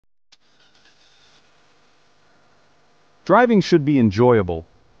Driving should be enjoyable,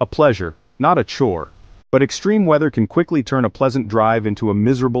 a pleasure, not a chore. But extreme weather can quickly turn a pleasant drive into a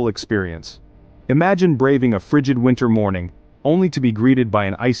miserable experience. Imagine braving a frigid winter morning, only to be greeted by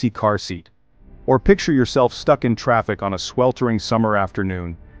an icy car seat. Or picture yourself stuck in traffic on a sweltering summer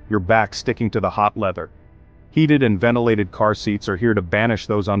afternoon, your back sticking to the hot leather. Heated and ventilated car seats are here to banish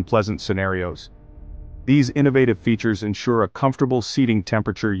those unpleasant scenarios. These innovative features ensure a comfortable seating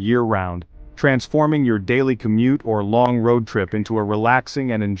temperature year-round, transforming your daily commute or long road trip into a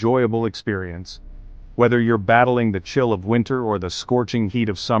relaxing and enjoyable experience. Whether you're battling the chill of winter or the scorching heat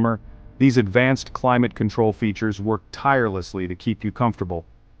of summer, these advanced climate control features work tirelessly to keep you comfortable,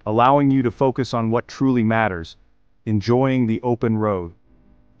 allowing you to focus on what truly matters: enjoying the open road.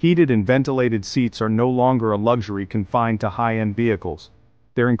 Heated and ventilated seats are no longer a luxury confined to high-end vehicles.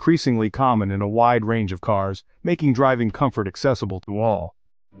 They're increasingly common in a wide range of cars, making driving comfort accessible to all.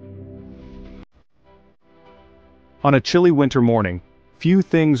 On a chilly winter morning, few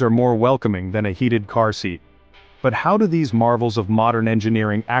things are more welcoming than a heated car seat. But how do these marvels of modern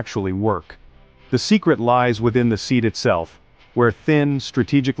engineering actually work? The secret lies within the seat itself, where thin,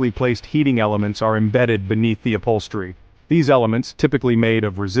 strategically placed heating elements are embedded beneath the upholstery. These elements, typically made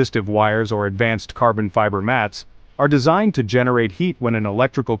of resistive wires or advanced carbon fiber mats, are designed to generate heat when an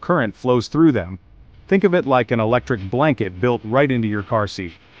electrical current flows through them. Think of it like an electric blanket built right into your car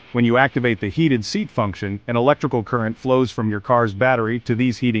seat. When you activate the heated seat function, an electrical current flows from your car's battery to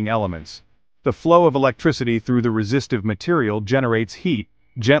these heating elements. The flow of electricity through the resistive material generates heat,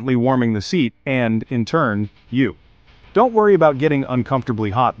 gently warming the seat and, in turn, you. Don't worry about getting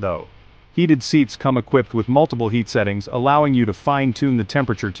uncomfortably hot though. Heated seats come equipped with multiple heat settings, allowing you to fine-tune the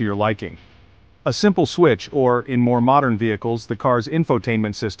temperature to your liking. A simple switch, or, in more modern vehicles, the car's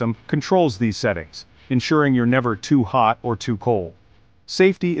infotainment system, controls these settings, ensuring you're never too hot or too cold.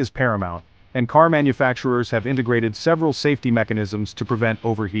 Safety is paramount, and car manufacturers have integrated several safety mechanisms to prevent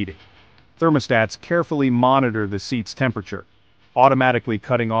overheating. Thermostats carefully monitor the seat's temperature, automatically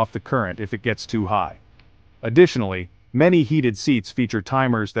cutting off the current if it gets too high. Additionally, many heated seats feature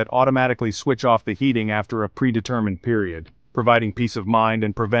timers that automatically switch off the heating after a predetermined period, providing peace of mind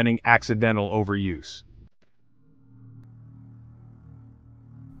and preventing accidental overuse.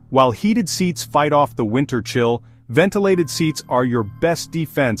 While heated seats fight off the winter chill, ventilated seats are your best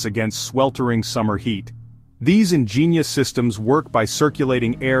defense against sweltering summer heat. These ingenious systems work by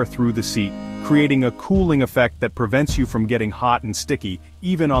circulating air through the seat, creating a cooling effect that prevents you from getting hot and sticky,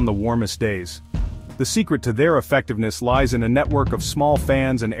 even on the warmest days. The secret to their effectiveness lies in a network of small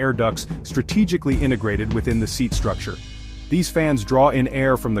fans and air ducts strategically integrated within the seat structure. These fans draw in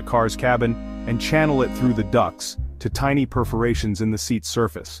air from the car's cabin and channel it through the ducts to tiny perforations in the seat's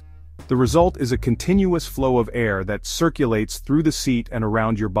surface. The result is a continuous flow of air that circulates through the seat and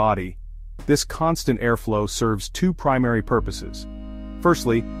around your body. This constant airflow serves two primary purposes.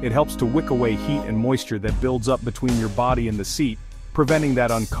 Firstly, it helps to wick away heat and moisture that builds up between your body and the seat, preventing that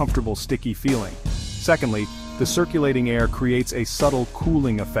uncomfortable sticky feeling. Secondly, the circulating air creates a subtle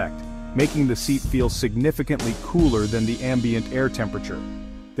cooling effect, making the seat feel significantly cooler than the ambient air temperature.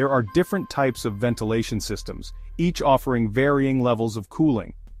 There are different types of ventilation systems, each offering varying levels of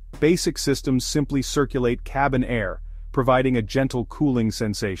cooling. Basic systems simply circulate cabin air, providing a gentle cooling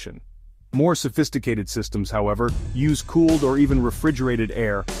sensation. More sophisticated systems, however, use cooled or even refrigerated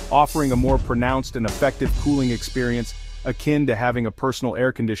air, offering a more pronounced and effective cooling experience akin to having a personal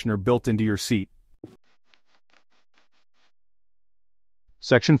air conditioner built into your seat.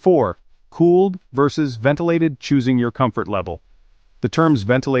 Section 4. Cooled versus ventilated, choosing your comfort level. The terms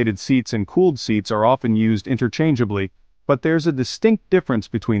ventilated seats and cooled seats are often used interchangeably, but there's a distinct difference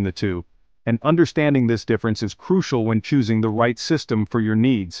between the two, and understanding this difference is crucial when choosing the right system for your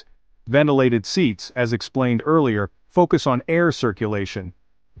needs. Ventilated seats, as explained earlier, focus on air circulation.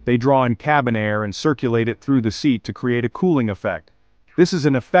 They draw in cabin air and circulate it through the seat to create a cooling effect. This is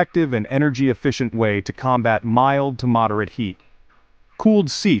an effective and energy-efficient way to combat mild to moderate heat.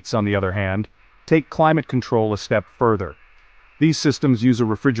 Cooled seats, on the other hand, take climate control a step further. These systems use a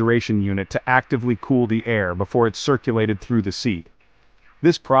refrigeration unit to actively cool the air before it's circulated through the seat.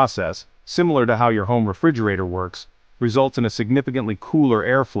 This process, similar to how your home refrigerator works, results in a significantly cooler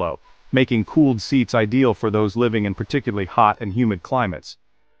airflow, making cooled seats ideal for those living in particularly hot and humid climates.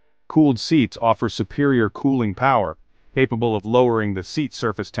 Cooled seats offer superior cooling power, capable of lowering the seat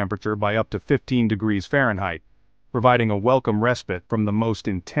surface temperature by up to 15 degrees Fahrenheit, providing a welcome respite from the most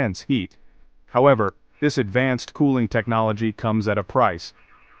intense heat. However, this advanced cooling technology comes at a price.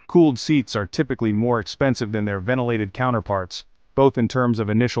 Cooled seats are typically more expensive than their ventilated counterparts, both in terms of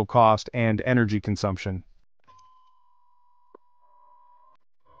initial cost and energy consumption.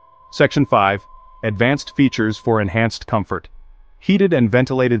 Section 5. Advanced features for enhanced comfort. Heated and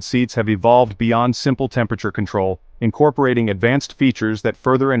ventilated seats have evolved beyond simple temperature control, incorporating advanced features that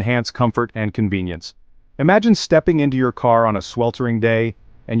further enhance comfort and convenience. Imagine stepping into your car on a sweltering day,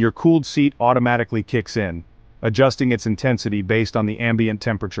 and your cooled seat automatically kicks in, adjusting its intensity based on the ambient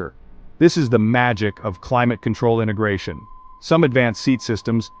temperature. This is the magic of climate control integration. Some advanced seat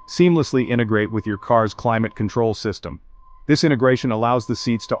systems seamlessly integrate with your car's climate control system. This integration allows the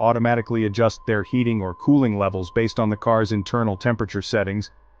seats to automatically adjust their heating or cooling levels based on the car's internal temperature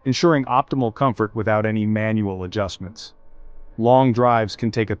settings, ensuring optimal comfort without any manual adjustments. Long drives can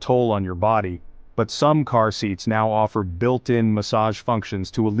take a toll on your body, but some car seats now offer built-in massage functions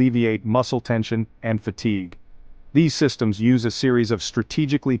to alleviate muscle tension and fatigue. These systems use a series of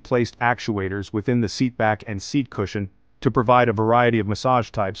strategically placed actuators within the seatback and seat cushion to provide a variety of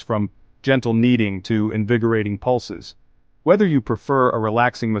massage types, from gentle kneading to invigorating pulses. Whether you prefer a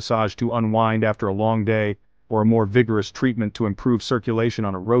relaxing massage to unwind after a long day, or a more vigorous treatment to improve circulation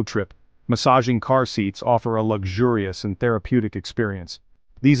on a road trip, massaging car seats offer a luxurious and therapeutic experience.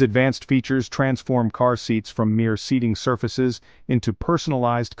 These advanced features transform car seats from mere seating surfaces into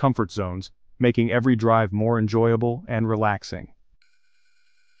personalized comfort zones, making every drive more enjoyable and relaxing.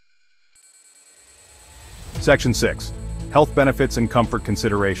 Section 6. Health benefits and comfort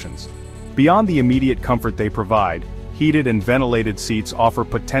considerations. Beyond the immediate comfort they provide, heated and ventilated seats offer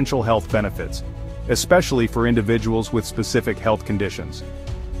potential health benefits, especially for individuals with specific health conditions.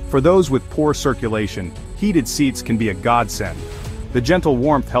 For those with poor circulation, heated seats can be a godsend. The gentle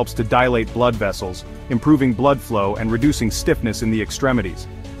warmth helps to dilate blood vessels, improving blood flow and reducing stiffness in the extremities.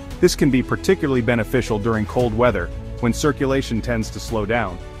 This can be particularly beneficial during cold weather, when circulation tends to slow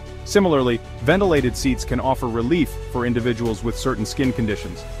down. Similarly, ventilated seats can offer relief for individuals with certain skin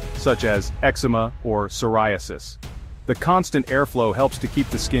conditions, such as eczema or psoriasis. The constant airflow helps to keep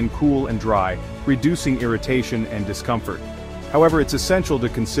the skin cool and dry, reducing irritation and discomfort. However, it's essential to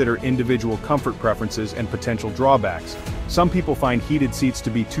consider individual comfort preferences and potential drawbacks. Some people find heated seats to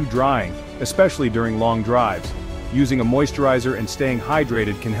be too drying, especially during long drives. Using a moisturizer and staying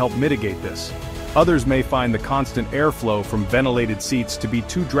hydrated can help mitigate this. Others may find the constant airflow from ventilated seats to be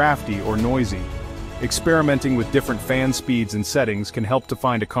too drafty or noisy. Experimenting with different fan speeds and settings can help to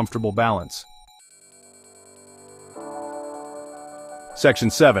find a comfortable balance.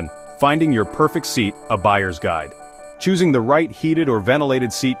 Section 7. Finding your perfect seat, a buyer's guide. Choosing the right heated or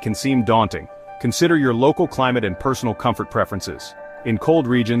ventilated seat can seem daunting. Consider your local climate and personal comfort preferences. In cold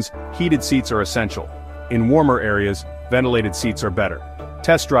regions, heated seats are essential. In warmer areas, ventilated seats are better.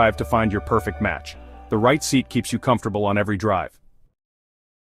 Test drive to find your perfect match. The right seat keeps you comfortable on every drive.